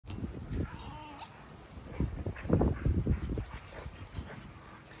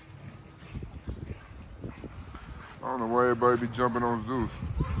don't know why everybody be jumping on Zeus.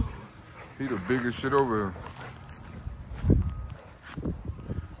 He the biggest shit over here.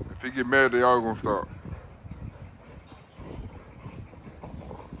 If he get mad, they all gonna stop.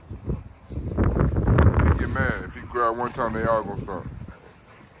 If he get mad, if he grab one time, they all gonna stop.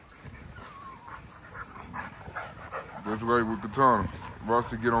 That's right with Katana.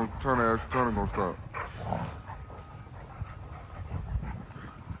 Roxie get on Katana, Katana gonna stop.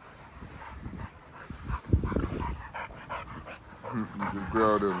 Just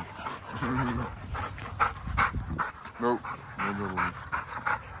grab at him. Nope. No.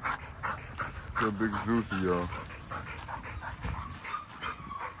 That big Zeusy, y'all.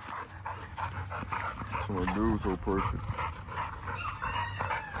 So my dude's so perfect.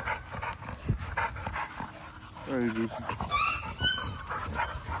 Hey, Zeusy.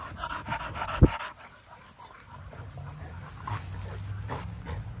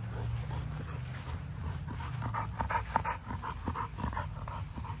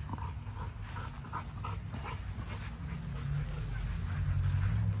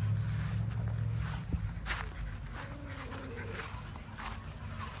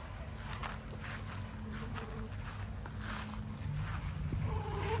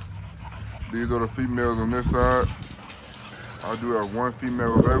 These are the females on this side. I do have one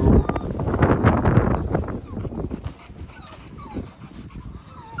female available.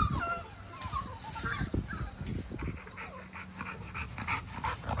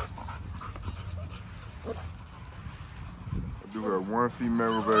 I do have one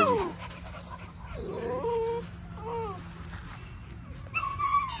female available.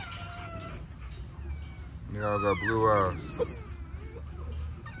 Y'all got blue eyes.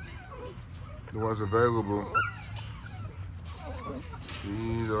 The ones available,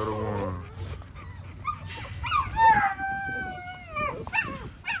 these are the ones.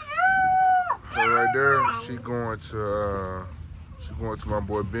 So right there, she going to my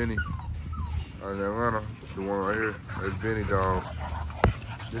boy Benny out in Atlanta. The one right here, that's Benny dog.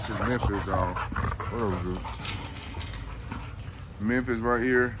 This is Memphis dog. What do? Memphis right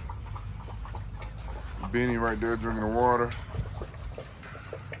here. Benny right there drinking the water.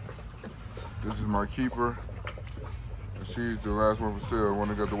 This is my keeper, and she's the last one for sale, one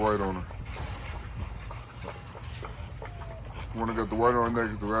that got the white on her. One that got the white on her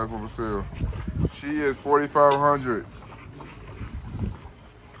neck is the last one for sale. She is $4,500.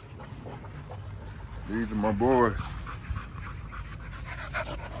 These are my boys.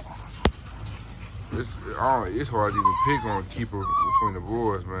 It's hard to even pick on a keeper between the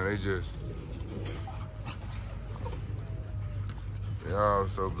boys, man. They just, they all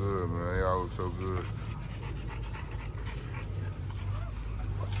so good, man. They all look so good.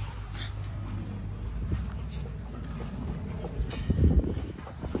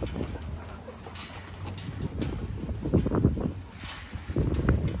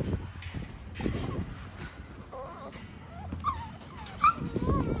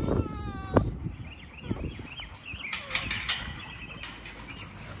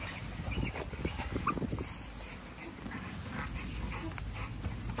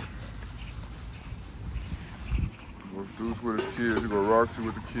 Zeus with his kids, he go Roxie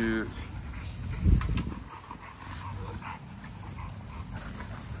with the kids.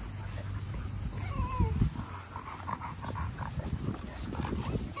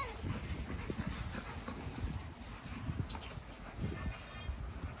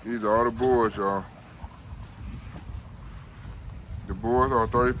 These are all the boys, y'all. The boys are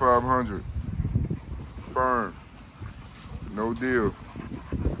 $3,500. Firm. No deals.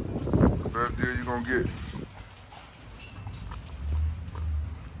 Best deal you're gonna get.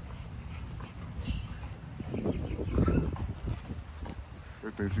 They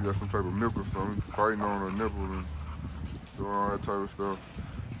think she got some type of milk or something, fighting on her nipple and doing all that type of stuff.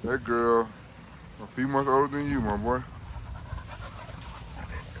 That girl, a few months older than you, my boy.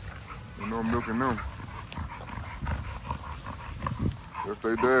 Ain't no milking them. That's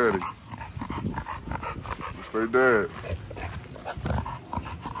their daddy. That's their dad.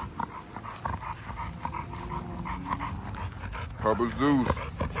 Papa Zeus.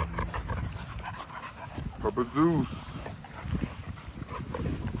 Papa Zeus.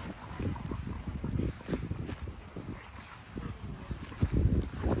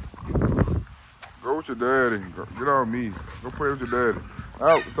 Go with your daddy. Get on me. Go play with your daddy.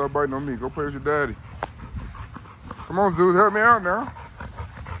 Out. Stop biting on me. Go play with your daddy. Come on, Zeus. Help me out now.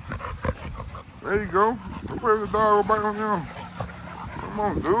 There you go. Go play with the dog. Go bite on him. Come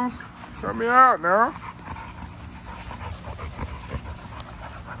on, Zeus. Help me out now.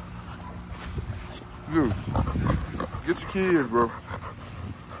 Zeus, get your kids, bro.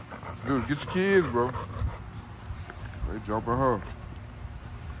 Zeus, get your kids, bro. They're jumping her.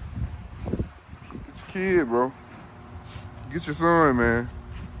 Get your kid, bro. Get your son, man.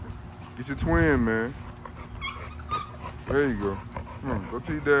 Get your twin, man. There you go. Come on, go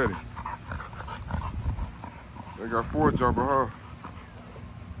to your daddy. They got 4 jumping her.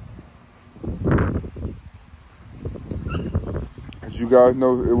 As you guys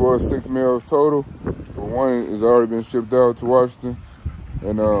know, it was 6 males total, but 1 has already been shipped out to Washington.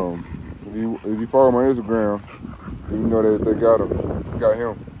 And if you follow my Instagram, you know that they got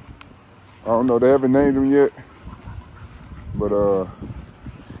him. I don't know, they haven't named him yet, but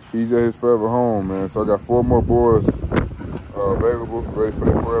he's at his forever home, man. So I got 4 more boys available, ready for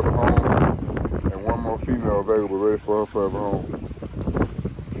their forever home, and 1 more female available, ready for her forever home. The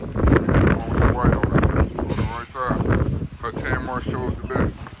one with the white on the right side. Her tan mark shows the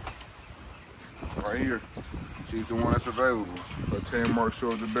best. Right here. She's the one that's available. Her tan mark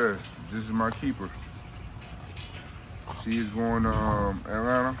shows the best. This is my keeper. She is going to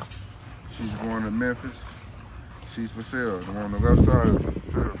Atlanta. She's going to Memphis. She's for sale. The one on the left side is for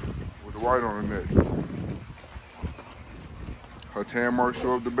sale with the white on her neck. Her tan mark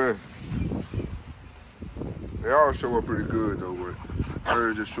show up the best. They all show up pretty good though, but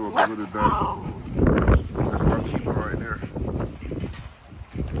hers just show up a little better. That's my keeper right there.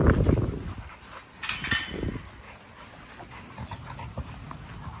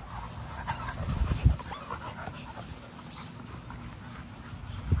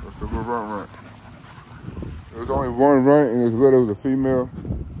 That's a good run. There was only 1 run, and it was a female,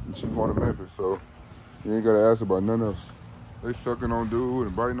 and she's going to Memphis, so you ain't gotta ask about nothing else. They sucking on dude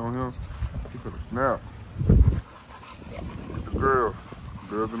and biting on him. He's gonna snap. It's the girls.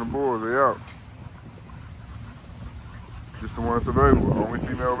 Girls and the boys, they out. Just the one that's available. Only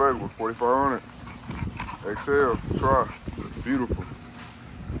female available. 4,500. XL. Try. Beautiful.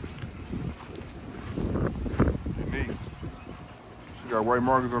 Unique. She got white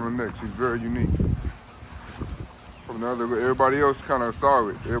markers on her neck. She's very unique. From the other, everybody else kind of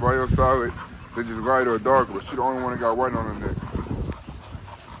solid. Everybody else solid. They just light or darker, but she's the only one that got white on her neck.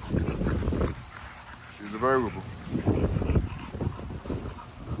 She's available.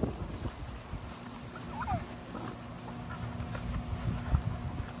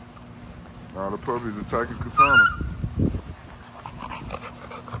 Now the puppy's attacking Katana.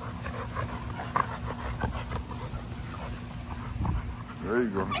 There you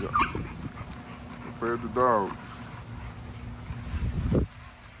go. Play with the dogs.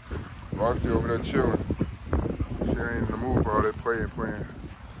 Roxie over there chilling. She ain't in the mood for all that playing.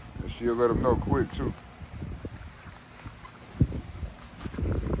 And she'll let them know quick too.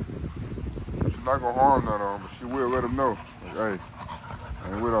 She's not gonna harm none of them, but she will let them know. Like, hey,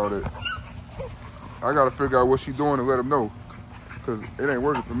 I ain't with all that. I gotta figure out what she's doing to let them know, cause it ain't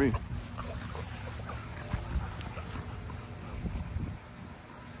working for me.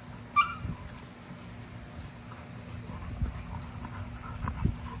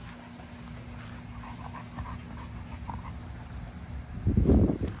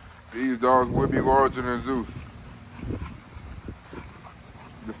 These dogs will be larger than Zeus.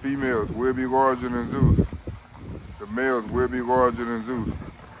 The females will be larger than Zeus. The males will be larger than Zeus.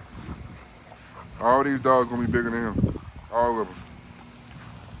 All these dogs gonna be bigger than him. All of them.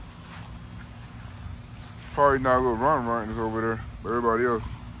 Probably not a little run over there, but everybody else,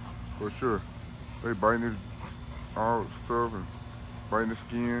 for sure. They biting his all stuff and biting the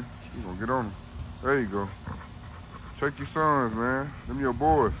skin. You gonna get on them. There you go. Check your sons, man. Them your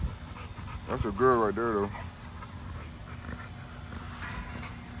boys. That's a girl right there, though.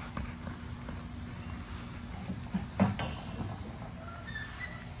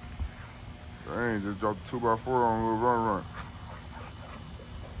 Dang, just dropped a 2x4 on a little run.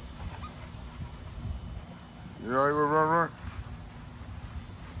 You know, a little run.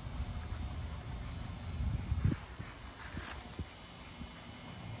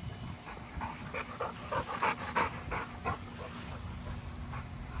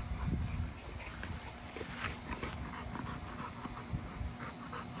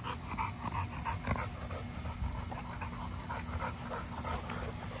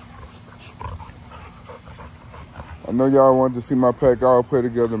 I know y'all wanted to see my pack all play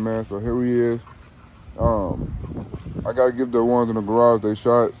together, man, so here he is. I gotta give the ones in the garage their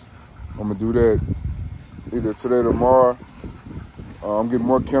shots. I'm gonna do that either today or tomorrow. I'm getting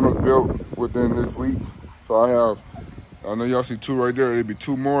more kennels built within this week. So I know y'all see 2 right there. There'll be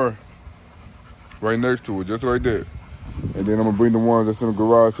 2 more right next to it, just like that. And then I'm gonna bring the ones that's in the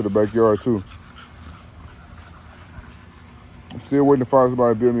garage to the backyard too. I'm still waiting to find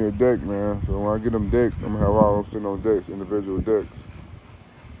somebody to build me a deck, man. So when I get them decked, I'm gonna have all of them sitting on decks, individual decks.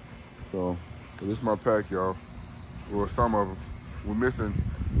 So this is my pack, y'all. Well, some of them. We're missing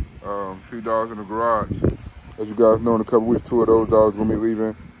a few dogs in the garage. As you guys know, in a couple weeks, 2 of those dogs gonna be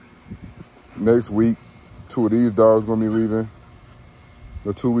leaving. Next week, 2 of these dogs gonna be leaving.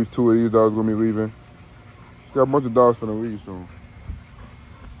 The 2 weeks, 2 of these dogs gonna be leaving. Got a bunch of dogs finna leave soon.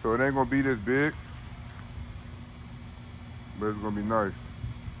 So it ain't gonna be this big, but it's gonna be nice.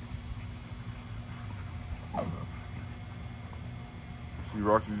 See,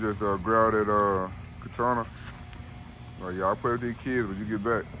 Roxie just growled at Katana. Like, y'all play with these kids when you get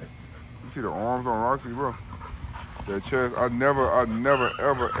back. You see the arms on Roxie, bro? That chest, I never, ever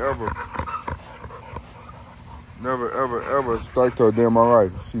strike her a day in my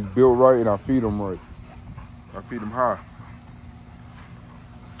life. She's built right and I feed them right. I feed them high.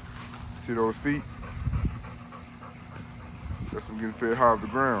 See those feet? That's them getting fed high off the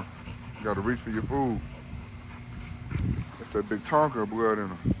ground. You gotta reach for your food. That's that big Tonka blood in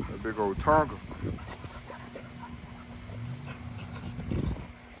them. That big old Tonka.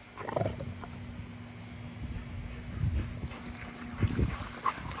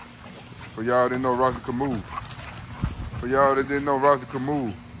 For y'all didn't know Roxie could move. For y'all that didn't know Roxie could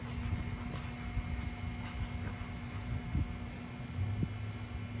move.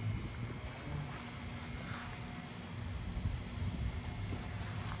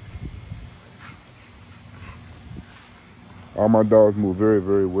 All my dogs move very,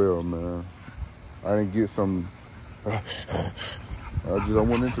 very well, man. I didn't get some, I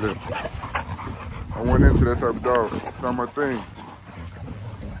went into that. I went into that type of dog. It's not my thing.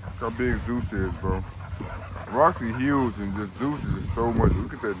 Look how big Zeus is, bro. Roxie huge and just Zeus is just so much.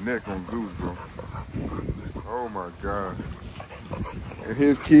 Look at that neck on Zeus, bro. Oh my God. And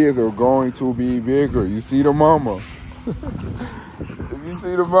his kids are going to be bigger. You see the mama. If you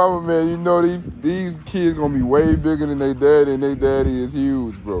see the mama, man, you know these kids gonna be way bigger than their daddy, and their daddy is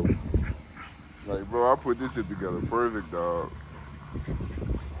huge, bro. Like, bro, I put this shit together. Perfect, dog.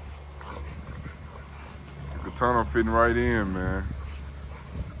 The Katana fitting right in, man.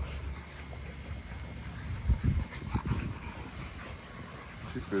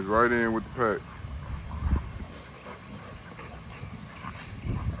 She fits right in with the pack.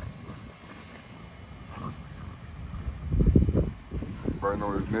 Biting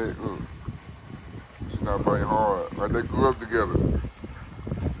on his neck, look. She's not biting hard. Like, they grew up together. You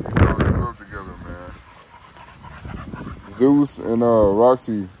know, they grew up together, man. Zeus and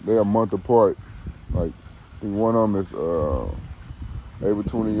Roxie, they a month apart. Like, I think one of them is April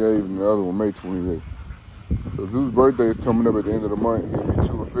 28th and the other one May 28th. So Zeus' birthday is coming up at the end of the month. He'll be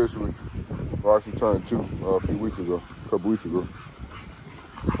 2 officially. Roxie turned 2 a few weeks ago, a couple weeks ago.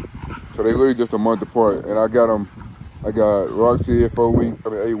 So they literally just a month apart, and I got Roxie at 8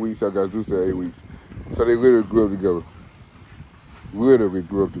 weeks. I got Zeus at 8 weeks. So they literally grew up together. Literally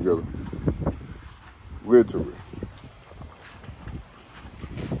grew up together. Literally.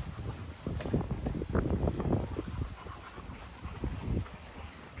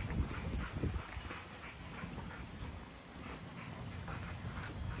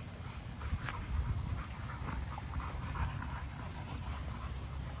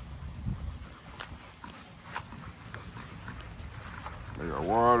 They got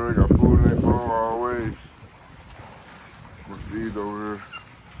water, they got food in their phone always. What's these over here?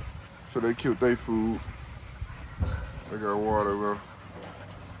 So they killed their food. They got water left.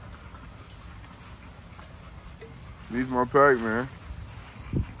 These my pack, man.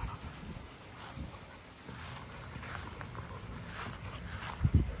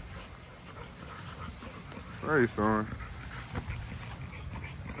 Hey, son.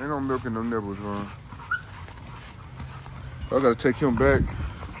 Ain't no milk in them nipples, man. I gotta take him back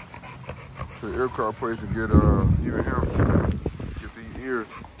to the aircraft place and get even him, get these ears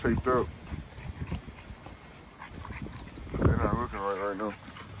taped up. They're not looking right now.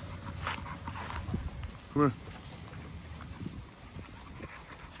 Come here.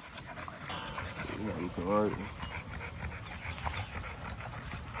 They're not looking right.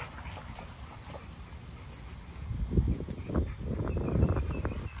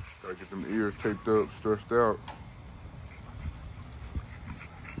 Gotta get them ears taped up, stretched out.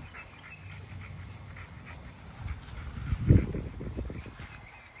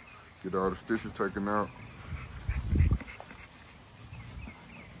 Get all the stitches taken out.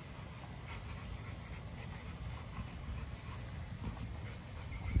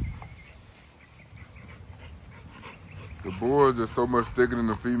 The boys are so much thicker than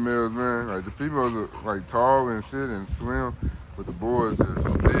the females, man. Like, the females are like tall and shit and slim, but the boys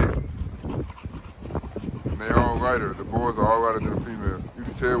is big. And they all lighter. The boys are all lighter than the females. You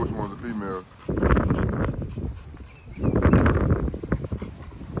can tell which one's the females.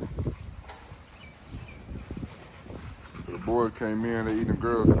 boy came in, they eating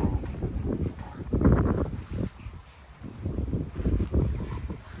girls' food.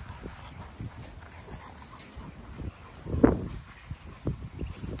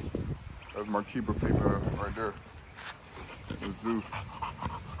 That's my keeper female right there. It's Zeus.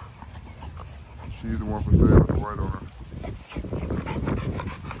 She's the one for sale with the white on her.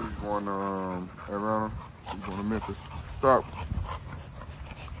 She's going to Atlanta. She's going to Memphis. Stop.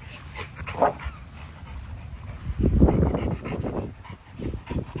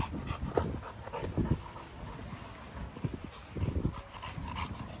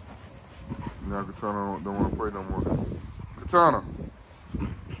 Now Katana don't want to play no more. Katana.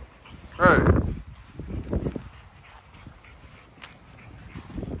 Hey.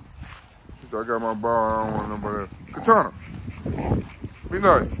 She said, I got my ball, I don't want nobody else. Katana. Be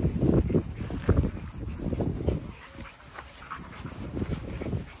nice.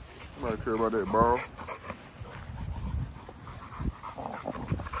 Nobody care about that ball.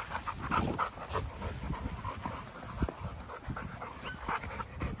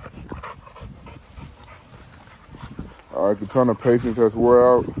 Alright, Katana patience has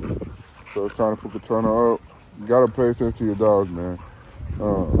wore out, so it's time to put Katana up. You gotta pay attention to your dogs, man.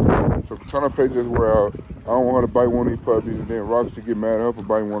 So Katana patience wore out. I don't want her to bite one of these puppies, and then Roxie get mad at her for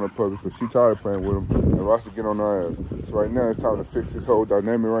biting one of the puppies because she tired of playing with them, and Roxie get on her ass. So right now, it's time to fix this whole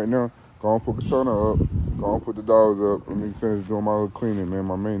dynamic right now. Go on, put Katana up. Go on, put the dogs up. Let me finish doing my little cleaning, man,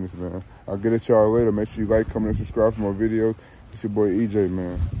 my maintenance, man. I'll get at y'all later. Make sure you like, comment, and subscribe for more videos. It's your boy EJ,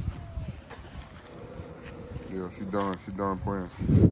 man. Yeah, she done playing.